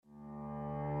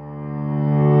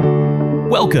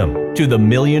Welcome to the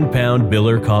Million Pound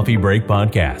Biller Coffee Break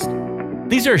Podcast.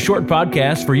 These are short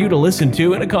podcasts for you to listen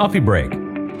to in a coffee break,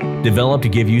 developed to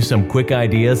give you some quick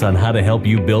ideas on how to help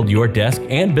you build your desk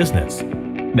and business.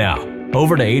 Now,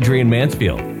 over to Adrian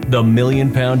Mansfield, the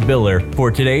Million Pound Biller,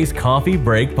 for today's Coffee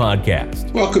Break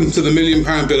Podcast. Welcome to the Million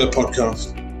Pound Biller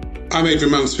Podcast. I'm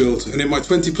Adrian Mansfield, and in my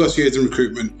 20 plus years in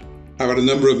recruitment, I've had a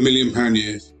number of million pound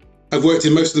years. I've worked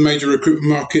in most of the major recruitment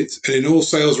markets and in all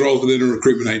sales roles within a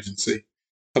recruitment agency.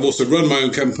 I've also run my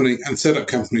own company and set up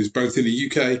companies both in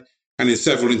the UK and in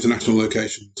several international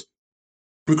locations.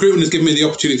 Recruitment has given me the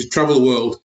opportunity to travel the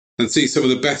world and see some of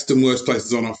the best and worst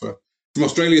places on offer, from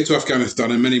Australia to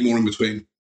Afghanistan and many more in between.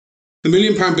 The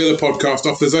Million Pound Biller Podcast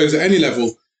offers those at any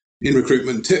level in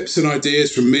recruitment tips and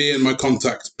ideas from me and my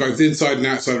contacts, both inside and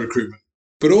outside recruitment,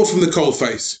 but all from the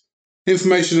coalface.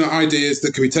 Information and ideas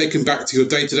that can be taken back to your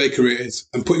day-to-day careers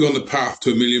and put you on the path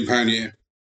to £1 million year.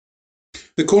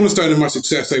 The cornerstone of my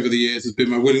success over the years has been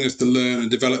my willingness to learn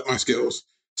and develop my skills,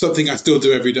 something I still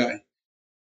do every day.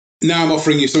 Now I'm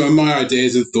offering you some of my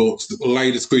ideas and thoughts that will allow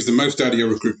you to squeeze the most out of your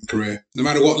recruitment career, no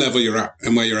matter what level you're at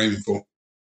and where you're aiming for.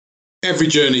 Every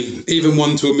journey, even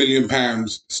one to £1 million,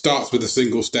 starts with a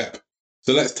single step.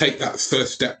 So let's take that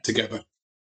first step together.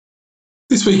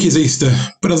 This week is Easter,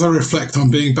 but as I reflect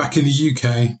on being back in the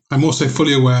UK, I'm also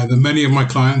fully aware that many of my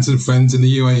clients and friends in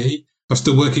the UAE are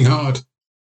still working hard.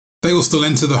 They will still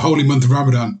enter the holy month of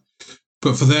Ramadan,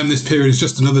 but for them this period is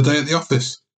just another day at the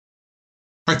office.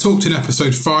 I talked in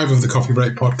episode 5 of the Coffee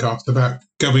Break podcast about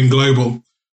going global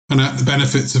and the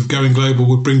benefits of going global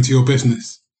would bring to your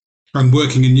business and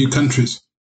working in new countries.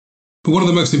 But one of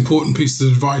the most important pieces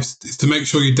of advice is to make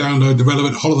sure you download the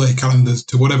relevant holiday calendars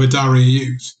to whatever diary you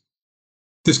use.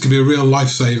 This can be a real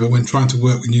lifesaver when trying to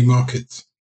work with new markets.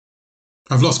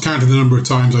 I've lost count of the number of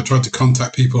times I tried to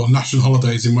contact people on national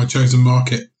holidays in my chosen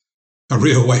market. A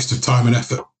real waste of time and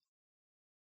effort.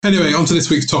 Anyway, on to this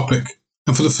week's topic.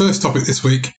 And for the first topic this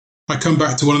week, I come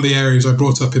back to one of the areas I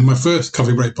brought up in my first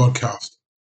Coffee Break podcast.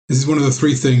 This is one of the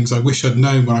 3 things I wish I'd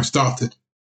known when I started.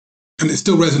 And it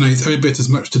still resonates every bit as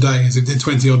much today as it did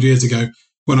 20 odd years ago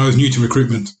when I was new to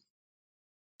recruitment.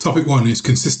 Topic 1 is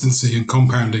consistency and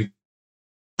compounding.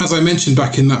 As I mentioned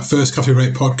back in that first Coffee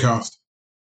Break podcast,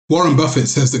 Warren Buffett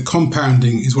says that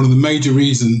compounding is one of the major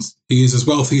reasons he is as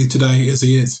wealthy today as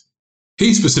he is.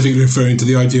 He's specifically referring to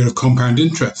the idea of compound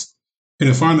interest in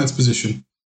a finance position,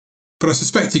 but I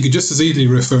suspect he could just as easily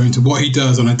be referring to what he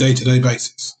does on a day-to-day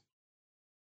basis.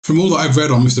 From all that I've read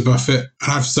on Mr. Buffett,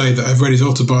 and I have to say that I've read his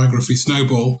autobiography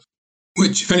Snowball,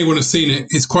 which, if anyone has seen it,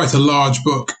 is quite a large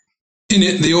book. In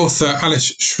it, the author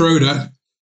Alice Schroeder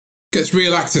gets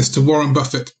real access to Warren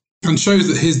Buffett and shows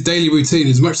that his daily routine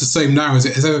is much the same now as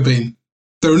it has ever been.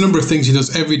 There are a number of things he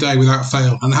does every day without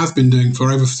fail and has been doing for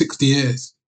over 60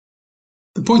 years.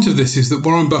 The point of this is that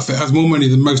Warren Buffett has more money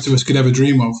than most of us could ever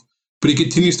dream of, but he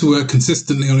continues to work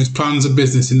consistently on his plans and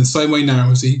business in the same way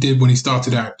now as he did when he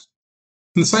started out.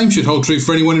 And the same should hold true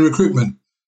for anyone in recruitment.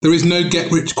 There is no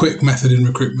get-rich-quick method in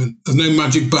recruitment. There's no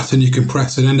magic button you can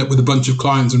press and end up with a bunch of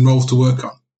clients and roles to work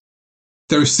on.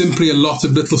 There is simply a lot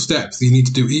of little steps that you need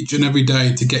to do each and every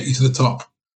day to get you to the top.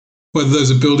 Whether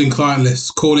those are building client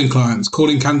lists, calling clients,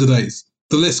 calling candidates,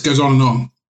 the list goes on and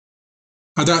on.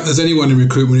 I doubt there's anyone in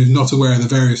recruitment who's not aware of the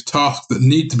various tasks that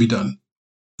need to be done.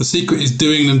 The secret is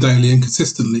doing them daily and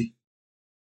consistently.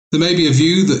 There may be a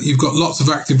view that you've got lots of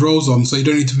active roles on, so you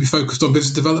don't need to be focused on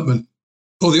business development.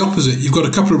 Or the opposite, you've got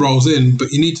a couple of roles in,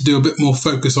 but you need to do a bit more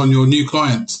focus on your new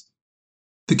clients.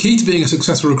 The key to being a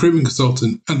successful recruitment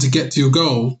consultant and to get to your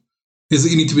goal is that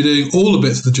you need to be doing all the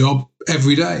bits of the job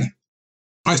every day.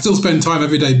 I still spend time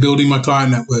every day building my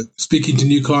client network, speaking to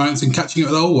new clients and catching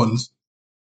up with old ones.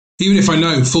 Even if I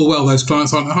know full well those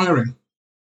clients aren't hiring.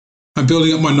 I'm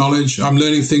building up my knowledge, I'm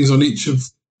learning things on each of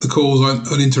the calls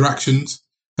and interactions,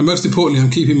 and most importantly, I'm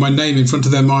keeping my name in front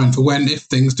of their mind for when, if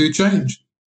things do change,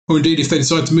 or indeed if they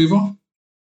decide to move on.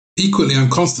 Equally, I'm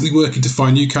constantly working to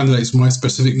find new candidates for my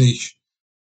specific niche.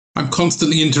 I'm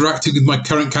constantly interacting with my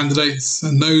current candidates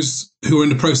and those who are in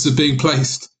the process of being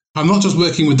placed. I'm not just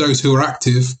working with those who are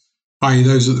active, i.e.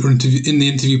 those that are in the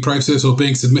interview process or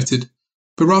being submitted,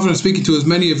 but rather I'm speaking to as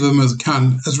many of them as I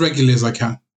can, as regularly as I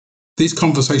can. These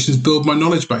conversations build my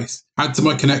knowledge base, add to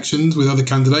my connections with other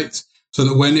candidates, so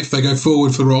that when, if they go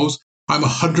forward for roles, I'm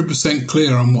 100%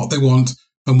 clear on what they want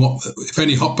and what, if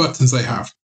any, hot buttons they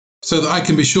have, so that I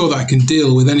can be sure that I can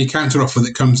deal with any counteroffer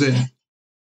that comes in.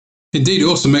 Indeed, it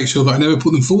also makes sure that I never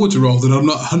put them forward to roles that I'm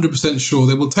not 100% sure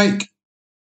they will take.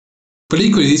 But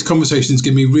equally, these conversations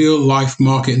give me real-life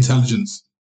market intelligence.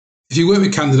 If you work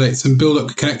with candidates and build up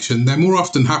a connection, they're more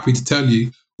often happy to tell you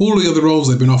all the other roles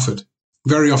they've been offered.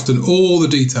 very often all the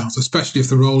details, especially if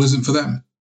the role isn't for them.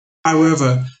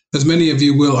 However, as many of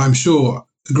you will, I'm sure,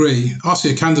 agree,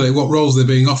 asking a candidate what roles they're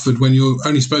being offered when you've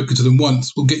only spoken to them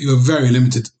once will get you a very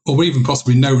limited or even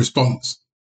possibly no response.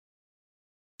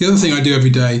 The other thing I do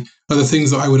every day are the things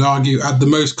that I would argue add the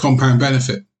most compound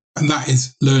benefit, and that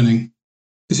is learning.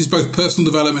 This is both personal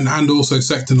development and also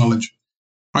sector knowledge.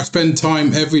 I spend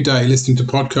time every day listening to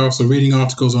podcasts or reading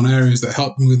articles on areas that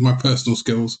help me with my personal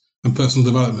skills and personal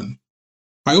development.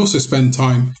 I also spend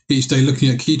time each day looking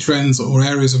at key trends or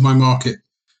areas of my market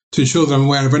to ensure that I'm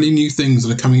aware of any new things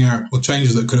that are coming out or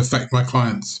changes that could affect my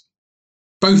clients.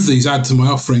 Both of these add to my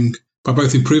offering by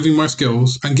both improving my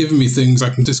skills and giving me things I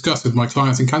can discuss with my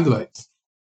clients and candidates.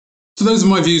 So those are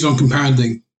my views on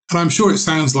compounding, and I'm sure it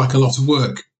sounds like a lot of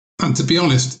work. And to be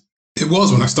honest, it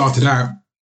was when I started out.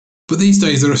 But these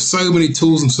days there are so many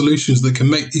tools and solutions that can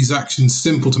make these actions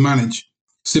simple to manage,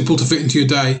 simple to fit into your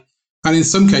day, and in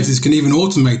some cases can even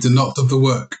automate a lot of the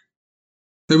work.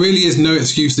 There really is no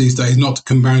excuse these days not to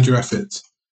compound your efforts.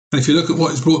 And if you look at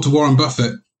what is brought to Warren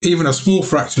Buffett, even a small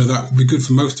fraction of that would be good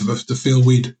for most of us to feel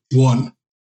we'd won.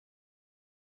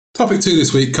 Topic 2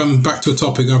 this week comes back to a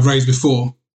topic I've raised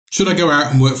before. Should I go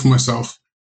out and work for myself?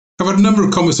 I've had a number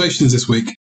of conversations this week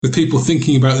with people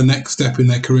thinking about the next step in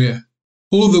their career.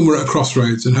 All of them were at a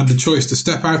crossroads and had the choice to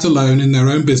step out alone in their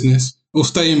own business or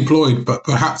stay employed but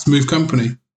perhaps move company.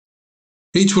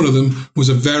 Each one of them was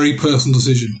a very personal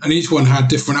decision, and each one had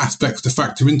different aspects to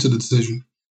factor into the decision.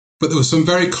 But there were some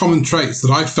very common traits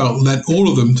that I felt led all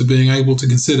of them to being able to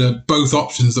consider both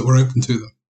options that were open to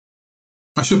them.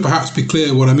 I should perhaps be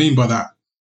clear what I mean by that.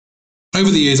 Over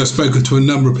the years, I've spoken to a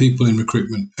number of people in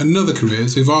recruitment and in other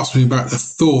careers who've asked me about the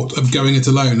thought of going it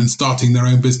alone and starting their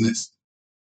own business.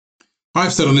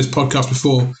 I've said on this podcast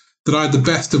before that I had the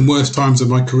best and worst times of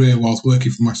my career whilst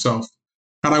working for myself,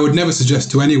 and I would never suggest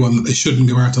to anyone that they shouldn't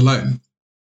go out alone.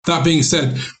 That being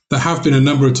said, there have been a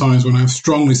number of times when I have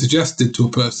strongly suggested to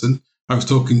a person I was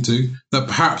talking to that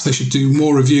perhaps they should do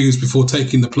more reviews before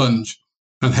taking the plunge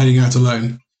and heading out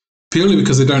alone, purely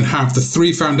because they don't have the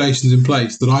 3 foundations in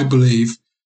place that I believe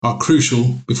are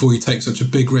crucial before you take such a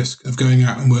big risk of going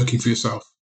out and working for yourself.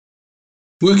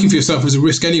 Working for yourself is a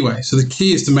risk anyway, so the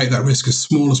key is to make that risk as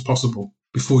small as possible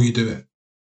before you do it.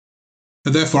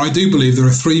 And therefore, I do believe there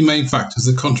are 3 main factors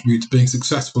that contribute to being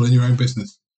successful in your own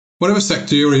business, whatever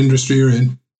sector or industry you're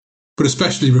in, but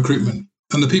especially recruitment.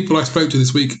 And the people I spoke to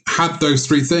this week had those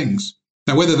 3 things.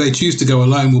 Now, whether they choose to go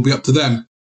alone will be up to them,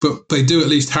 but they do at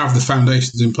least have the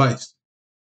foundations in place.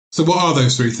 So what are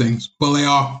those 3 things? Well, they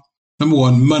are, number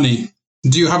 1, money.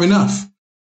 Do you have enough?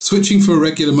 Switching from a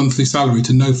regular monthly salary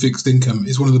to no fixed income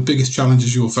is one of the biggest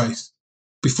challenges you'll face.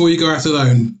 Before you go out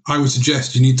alone, I would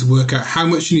suggest you need to work out how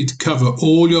much you need to cover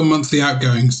all your monthly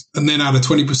outgoings and then add a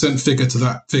 20% figure to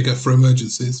that figure for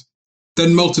emergencies.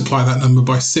 Then multiply that number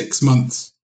by 6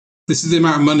 months. This is the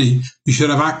amount of money you should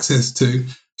have access to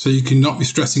so you can not be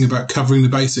stressing about covering the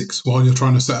basics while you're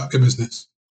trying to set up your business.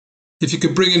 If you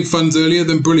could bring in funds earlier,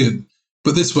 then brilliant,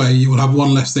 but this way you will have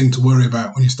one less thing to worry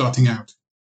about when you're starting out.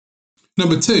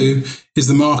 Number 2 is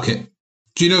the market.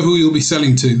 Do you know who you'll be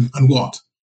selling to and what?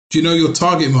 Do you know your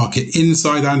target market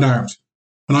inside and out?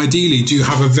 And ideally, do you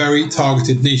have a very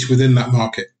targeted niche within that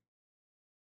market?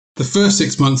 The first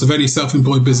 6 months of any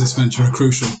self-employed business venture are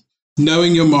crucial.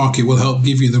 Knowing your market will help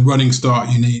give you the running start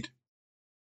you need.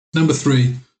 Number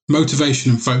 3,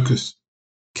 motivation and focus.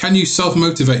 Can you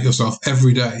self-motivate yourself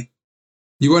every day?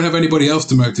 You won't have anybody else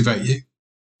to motivate you.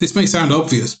 This may sound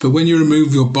obvious, but when you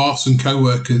remove your boss and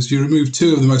co-workers, you remove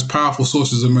 2 of the most powerful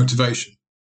sources of motivation.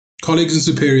 Colleagues and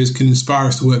superiors can inspire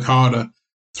us to work harder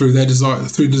through the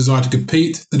desire to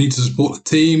compete, the need to support the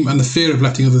team, and the fear of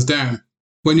letting others down.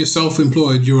 When you're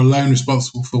self-employed, you're alone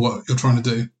responsible for what you're trying to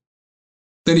do.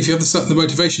 Then if you have the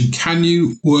motivation, can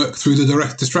you work through the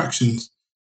direct distractions?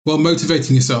 While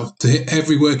motivating yourself to hit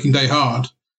every working day hard,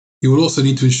 you will also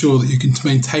need to ensure that you can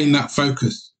maintain that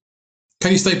focus.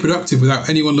 Can you stay productive without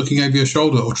anyone looking over your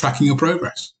shoulder or tracking your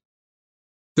progress?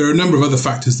 There are a number of other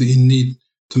factors that you need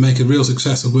to make a real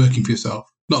success of working for yourself,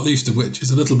 not least of which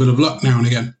is a little bit of luck now and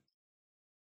again.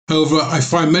 However, I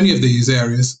find many of these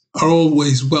areas are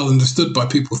always well understood by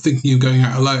people thinking of going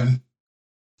out alone.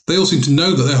 They all seem to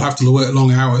know that they'll have to work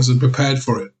long hours and prepared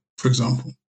for it, for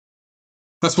example.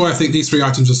 That's why I think these 3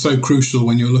 items are so crucial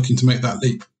when you're looking to make that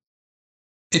leap.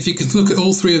 If you can look at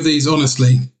all 3 of these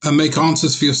honestly and make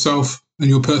answers for yourself and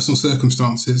your personal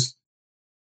circumstances,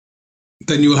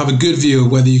 then you will have a good view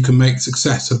of whether you can make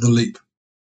success of the leap.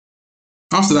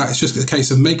 After that, it's just a case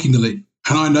of making the leap.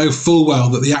 And I know full well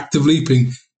that the act of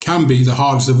leaping can be the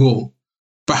hardest of all.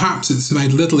 Perhaps it's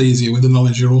made a little easier with the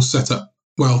knowledge you're all set up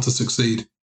well to succeed.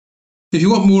 If you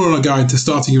want more on a guide to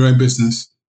starting your own business,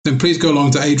 then please go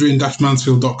along to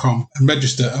adrian-mansfield.com and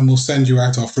register, and we'll send you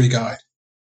out our free guide.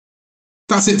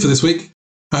 That's it for this week.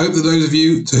 I hope that those of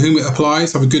you to whom it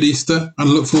applies have a good Easter, and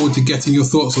I look forward to getting your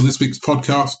thoughts on this week's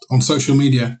podcast on social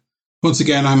media. Once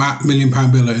again, I'm at Million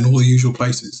Pound Biller in all the usual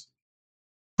places.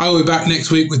 I will be back next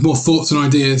week with more thoughts and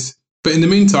ideas, but in the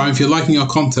meantime, if you're liking our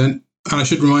content, and I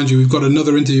should remind you, we've got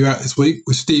another interview out this week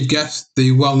with Steve Guest,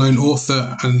 the well-known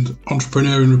author and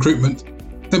entrepreneur in recruitment,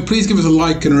 then please give us a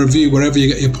like and a review wherever you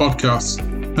get your podcasts,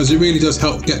 as it really does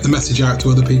help get the message out to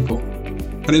other people.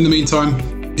 And in the meantime,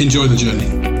 enjoy the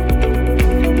journey.